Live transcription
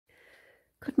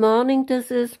Good morning, this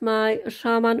is my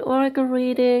Shaman Oracle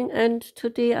reading, and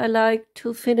today I like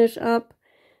to finish up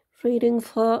reading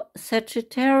for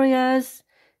Sagittarius,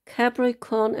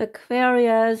 Capricorn,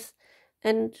 Aquarius,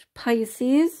 and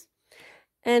Pisces.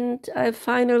 And I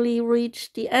finally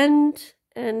reached the end,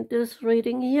 and this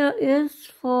reading here is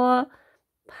for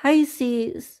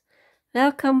Pisces.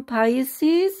 Welcome,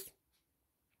 Pisces.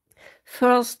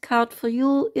 First card for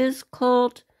you is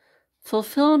called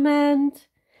Fulfillment,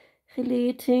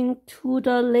 relating to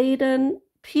the laden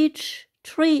peach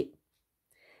tree.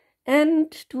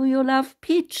 And do you love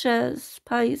peaches,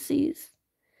 Pisces?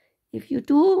 If you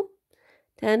do,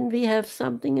 then we have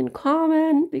something in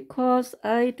common, because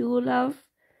I do love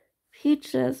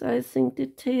peaches. I think they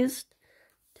taste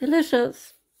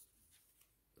delicious.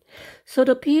 So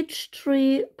the peach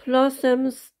tree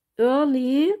blossoms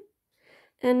early,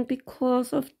 and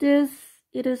because of this,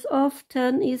 it is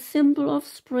often a symbol of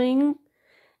spring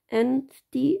and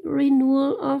the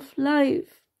renewal of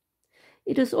life.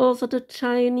 It is also the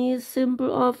Chinese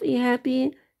symbol of a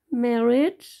happy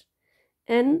marriage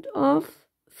and of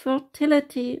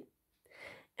fertility.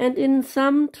 And in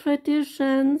some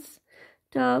traditions,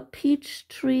 the peach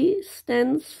tree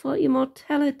stands for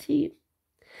immortality.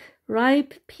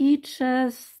 Ripe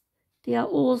peaches, they are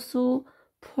also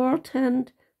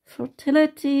portend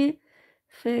fertility,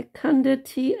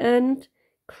 fecundity, and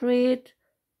great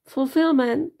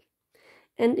fulfillment.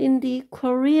 And in the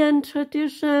Korean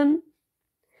tradition,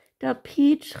 the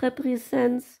peach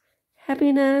represents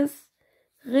happiness,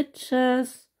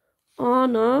 riches,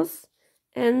 honors,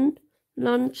 and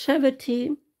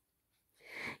longevity.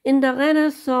 In the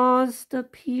Renaissance, the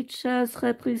peaches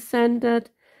represented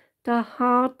the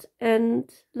heart and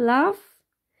love,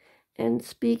 and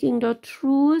speaking the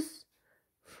truth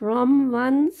from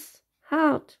one's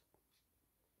heart.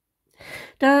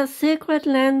 The sacred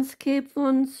landscape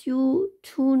wants you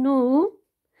to know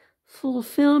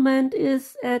fulfillment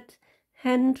is at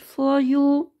hand for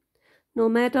you. No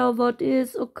matter what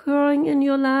is occurring in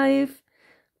your life,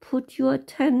 put your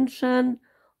attention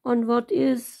on what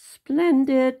is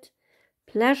splendid,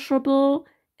 pleasurable,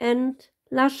 and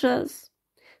luscious.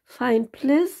 Find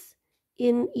bliss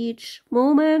in each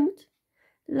moment.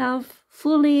 Love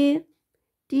fully,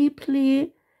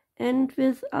 deeply, and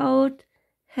without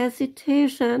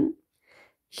hesitation.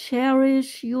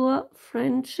 Cherish your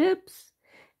friendships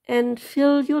and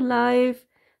fill your life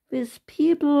with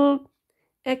people,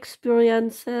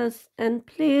 experiences, and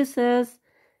places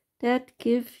that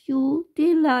give you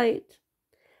delight.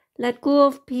 Let go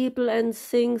of people and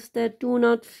things that do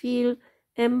not feel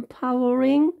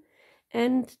empowering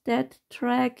and that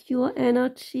drag your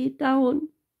energy down.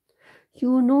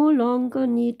 You no longer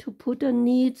need to put the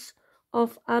needs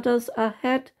of others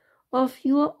ahead of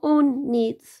your own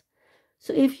needs.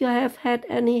 So if you have had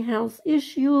any health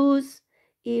issues,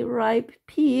 a ripe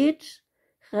peach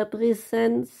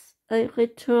represents a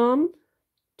return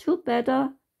to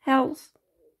better health.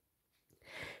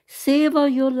 Savor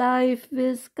your life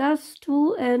with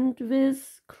gusto and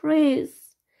with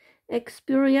grace.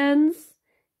 Experience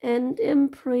and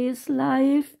embrace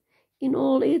life in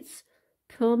all its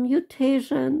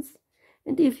permutations.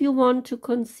 And if you want to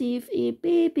conceive a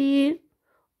baby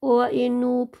or a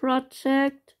new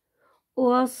project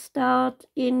or start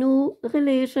a new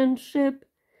relationship,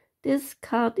 this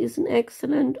card is an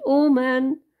excellent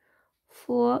omen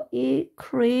for a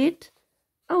great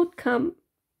outcome.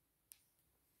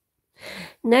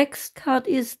 Next card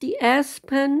is the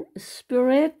Aspen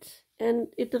Spirit, and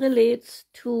it relates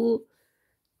to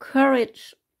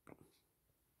courage.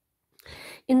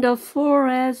 In the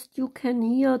forest, you can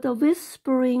hear the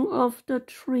whispering of the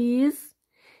trees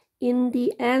in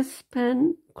the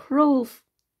aspen grove.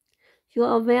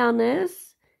 Your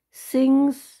awareness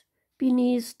sinks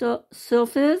beneath the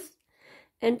surface,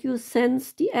 and you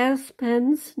sense the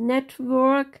aspen's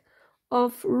network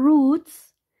of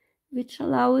roots, which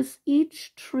allows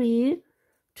each tree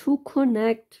to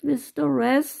connect with the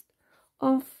rest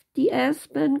of the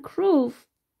aspen grove.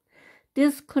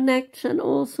 This connection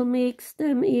also makes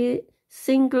them a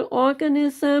single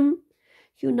organism,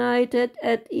 united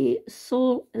at a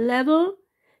soul level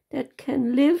that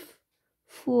can live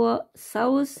for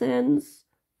thousands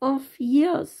of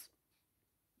years.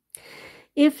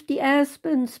 If the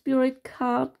Aspen Spirit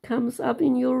card comes up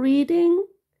in your reading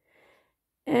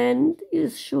and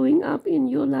is showing up in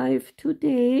your life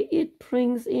today, it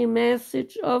brings a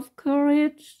message of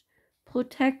courage,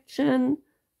 protection,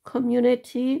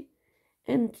 community,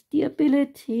 and the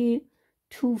ability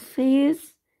to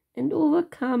face and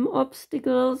overcome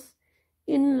obstacles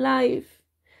in life.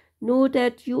 Know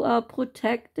that you are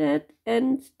protected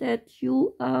and that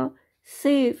you are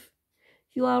safe.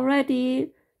 You are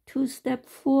ready to step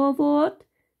forward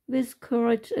with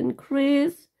courage and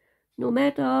grace, no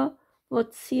matter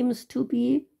what seems to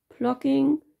be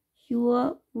blocking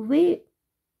your way.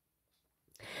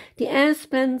 The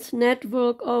Aspen's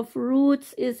network of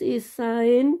roots is a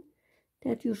sign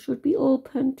that you should be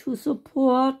open to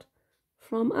support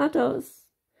from others.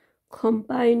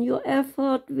 Combine your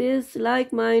effort with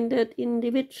like-minded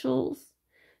individuals.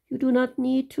 You do not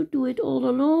need to do it all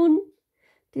alone.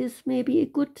 This may be a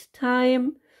good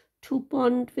time to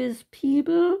bond with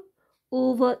people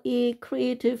over a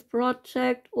creative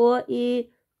project or a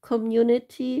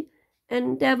community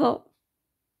endeavor.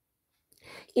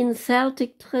 In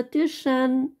Celtic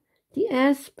tradition, the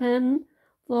aspen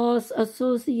was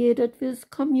associated with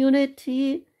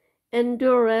community,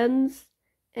 endurance,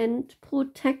 and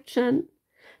protection.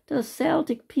 The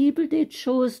Celtic people, they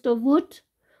chose the wood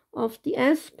of the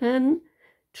aspen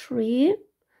tree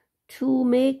to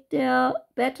make their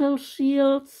battle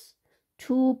shields,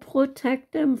 to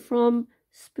protect them from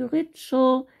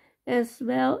spiritual as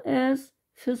well as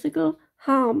physical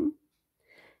harm.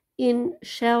 It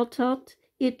sheltered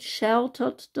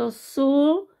the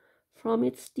soul from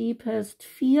its deepest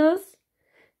fears,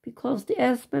 because the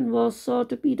aspen was thought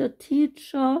to be the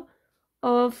teacher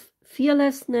of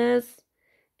fearlessness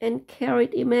and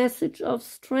carried a message of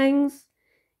strength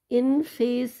in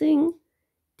facing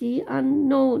the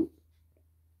unknown.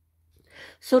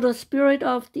 So the spirit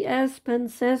of the aspen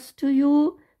says to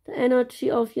you, the energy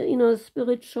of your inner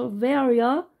spiritual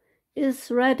warrior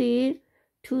is ready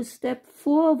to step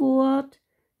forward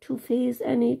to face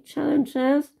any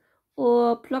challenges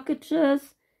or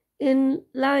blockages in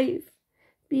life.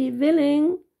 Be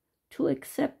willing to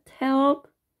accept help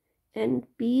and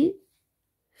be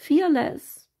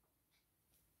fearless.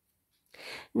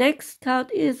 Next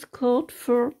card is called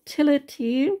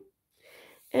Fertility,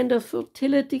 and the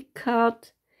Fertility card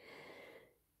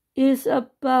is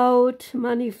about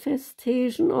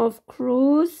manifestation of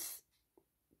growth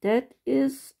that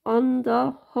is on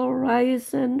the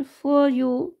horizon for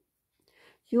you.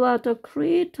 You are the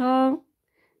creator,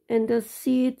 and the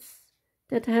seeds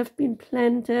that have been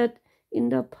planted in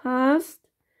the past,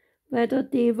 whether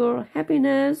they were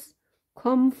happiness,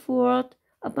 comfort,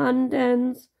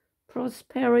 abundance,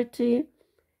 prosperity,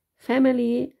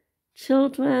 family,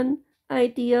 children,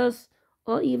 ideas,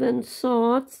 or even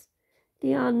thoughts,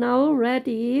 they are now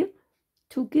ready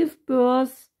to give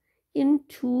birth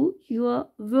into your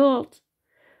world.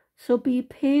 So be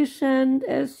patient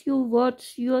as you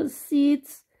watch your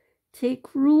seeds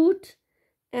take root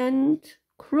and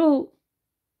grow.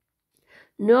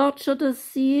 Nurture the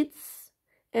seeds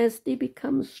as they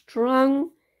become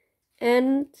strong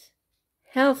and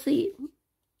healthy.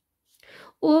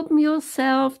 Open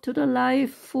yourself to the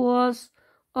life force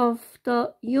of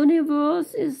the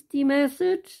universe is the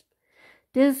message.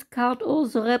 This card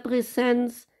also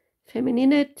represents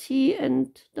femininity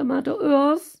and the Mother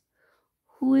Earth,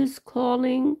 who is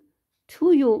calling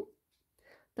to you.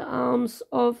 The arms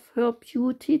of her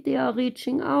beauty, they are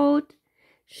reaching out.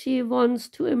 She wants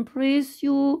to embrace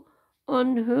you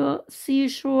on her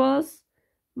seashores,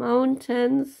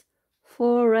 mountains,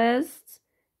 forests,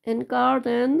 and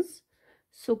gardens.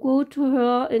 So go to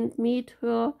her and meet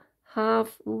her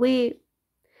halfway.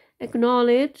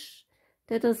 Acknowledge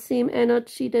that the same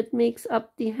energy that makes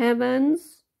up the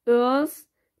heavens, earth,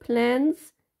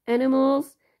 plants,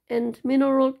 animals, and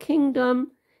mineral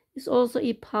kingdom is also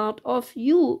a part of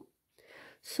you.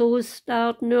 So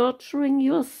start nurturing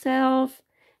yourself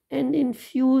and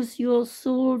infuse your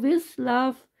soul with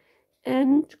love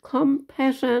and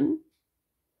compassion.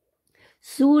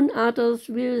 Soon others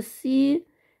will see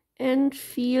and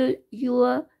feel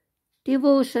your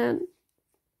devotion.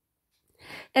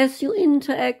 As you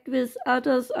interact with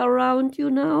others around you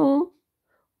now,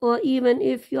 or even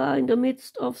if you are in the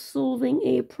midst of solving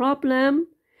a problem,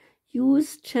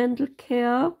 use gentle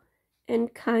care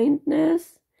and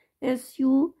kindness as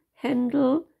you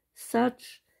handle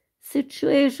such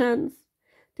situations.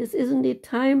 This isn't a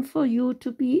time for you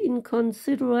to be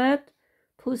inconsiderate,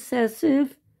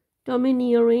 possessive,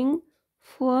 domineering,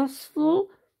 forceful,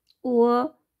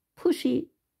 or pushy.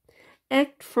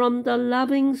 Act from the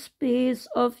loving space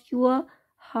of your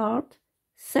heart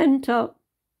center.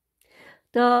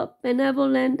 The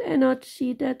benevolent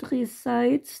energy that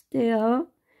resides there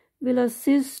will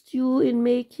assist you in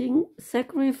making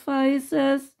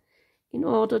sacrifices in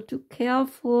order to care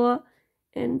for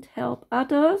and help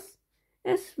others,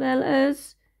 as well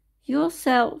as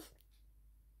yourself.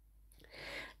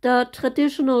 The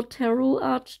traditional tarot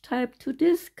archetype to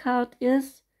this card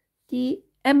is the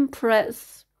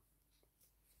Empress.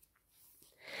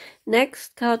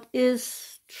 Next card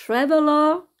is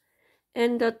traveler,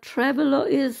 and the traveler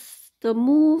is the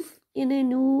move in a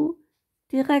new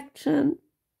direction.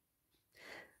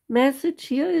 Message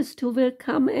here is to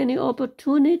welcome any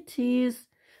opportunities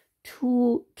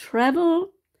to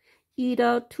travel,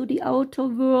 either to the outer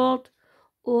world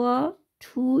or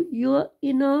to your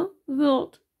inner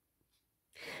world.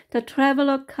 The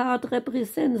traveler card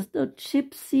represents the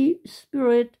gypsy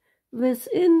spirit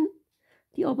within.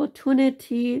 The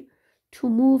opportunity to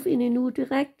move in a new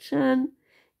direction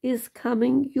is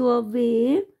coming your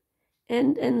way,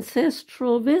 and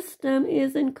ancestral wisdom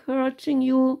is encouraging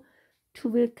you to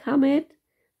welcome it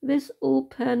with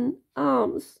open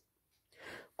arms.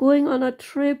 Going on a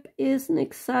trip is an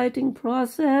exciting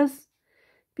process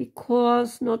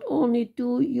because not only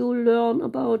do you learn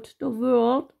about the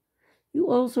world, you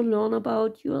also learn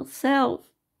about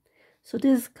yourself. So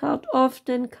this card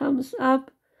often comes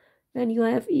up when you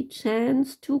have a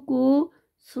chance to go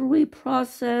through a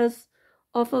process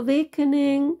of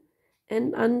awakening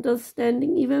and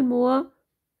understanding even more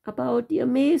about the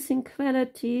amazing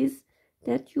qualities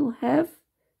that you have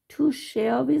to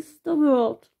share with the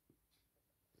world.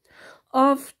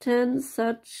 Often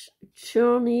such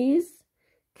journeys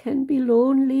can be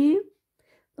lonely,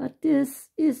 but this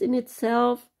is in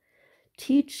itself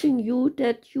teaching you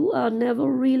that you are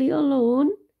never really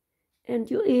alone, and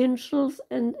your angels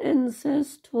and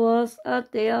ancestors are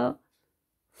there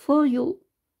for you.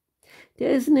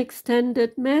 There is an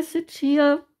extended message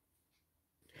here.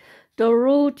 The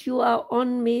road you are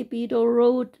on may be the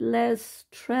road less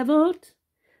traveled,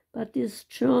 but this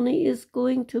journey is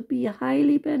going to be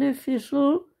highly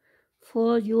beneficial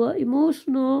for your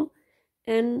emotional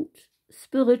and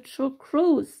spiritual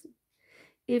growth.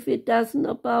 If it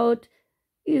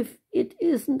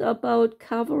isn't about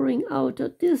covering outer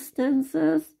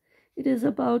distances, it is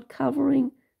about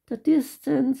covering the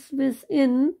distance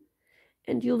within,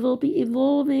 and you will be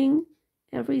evolving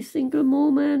every single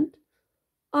moment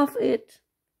of it.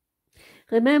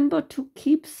 Remember to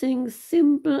keep things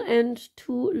simple and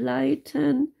to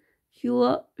lighten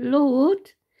your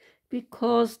load,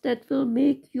 because that will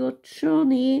make your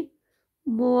journey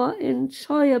more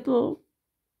enjoyable.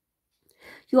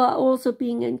 You are also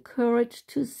being encouraged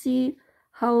to see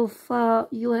how far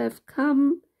you have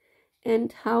come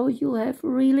and how you have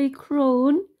really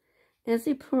grown as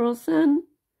a person,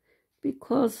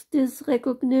 because this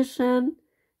recognition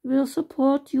will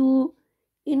support you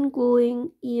in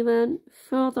going even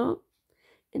further.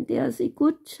 And there's a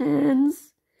good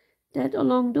chance that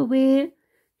along the way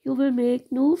you will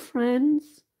make new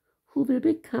friends who will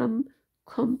become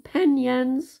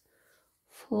companions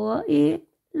for a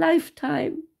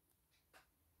lifetime.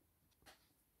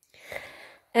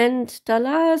 And the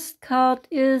last card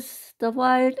is the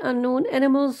Wild Unknown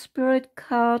Animal Spirit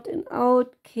card, and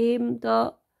out came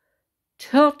the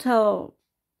turtle.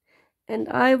 And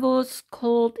I was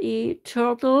called a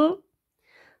turtle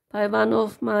by one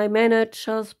of my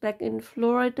managers back in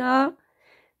Florida.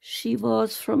 She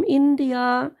was from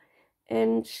India,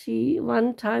 and she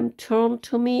one time turned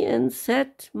to me and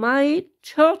said, "My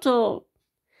turtle."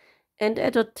 And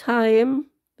at the time,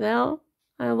 well,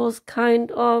 I was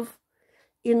kind of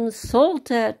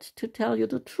insulted, to tell you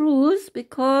the truth,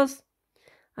 because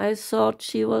I thought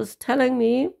she was telling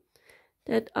me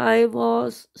that I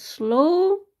was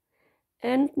slow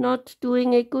and not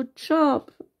doing a good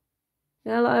job.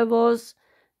 Well, I was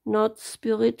not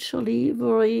spiritually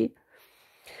very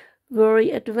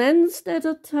advanced at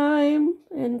the time,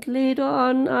 and later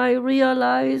on I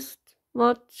realized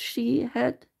what she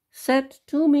had said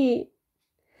to me.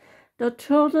 The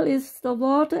turtle is the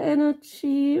water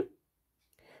energy.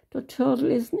 The turtle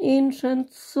is an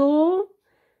ancient soul.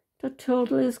 The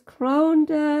turtle is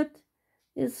grounded,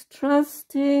 is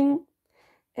trusting,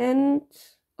 and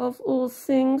of all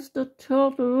things, the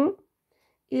turtle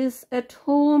is at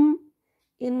home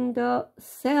in the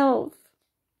self.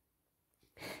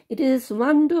 It is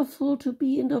wonderful to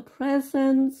be in the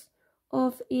presence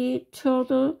of a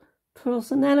turtle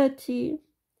personality.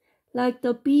 Like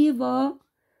the beaver,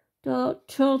 the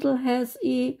turtle has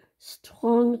a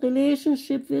strong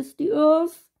relationship with the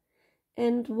earth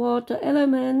and water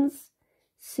elements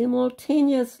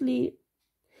simultaneously.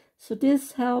 So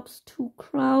this helps to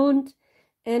ground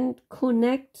and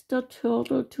connect the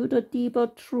turtle to the deeper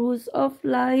truths of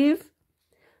life,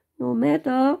 no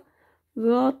matter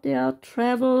where their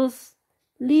travels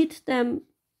lead them.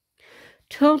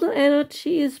 Turtle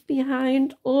energy is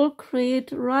behind all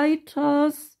great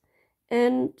writers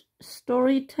and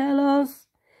storytellers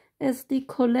as they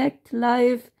collect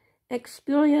life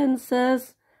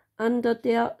experiences under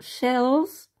their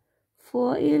shells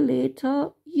for a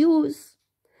later use.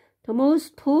 The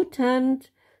most potent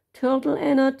Turtle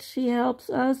energy helps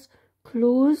us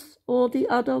close all the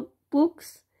other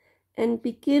books and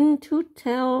begin to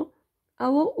tell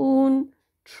our own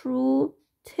true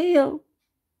tale.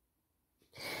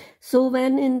 So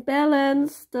when in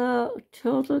balance, the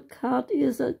turtle card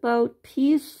is about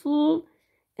peaceful,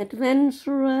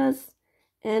 adventurous,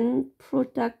 and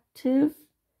productive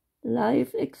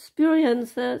life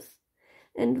experiences.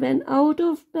 And when out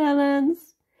of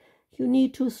balance, you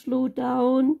need to slow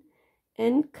down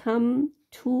and come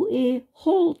to a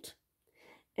halt.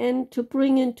 And to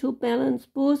bring into balance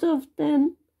both of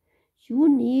them, you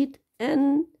need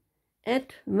an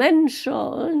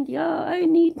adventure. And yeah, I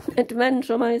need an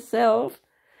adventure myself.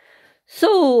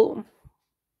 So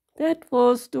that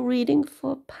was the reading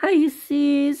for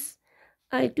Pisces.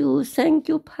 I do thank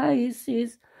you,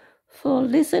 Pisces, for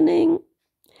listening.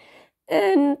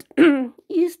 And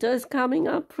Easter is coming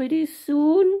up pretty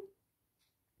soon.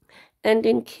 And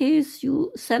in case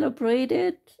you celebrate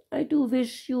it, I do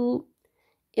wish you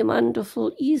a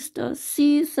wonderful Easter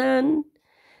season,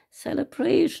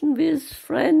 celebration with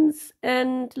friends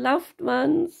and loved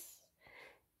ones.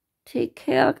 Take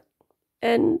care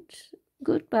and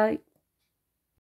goodbye.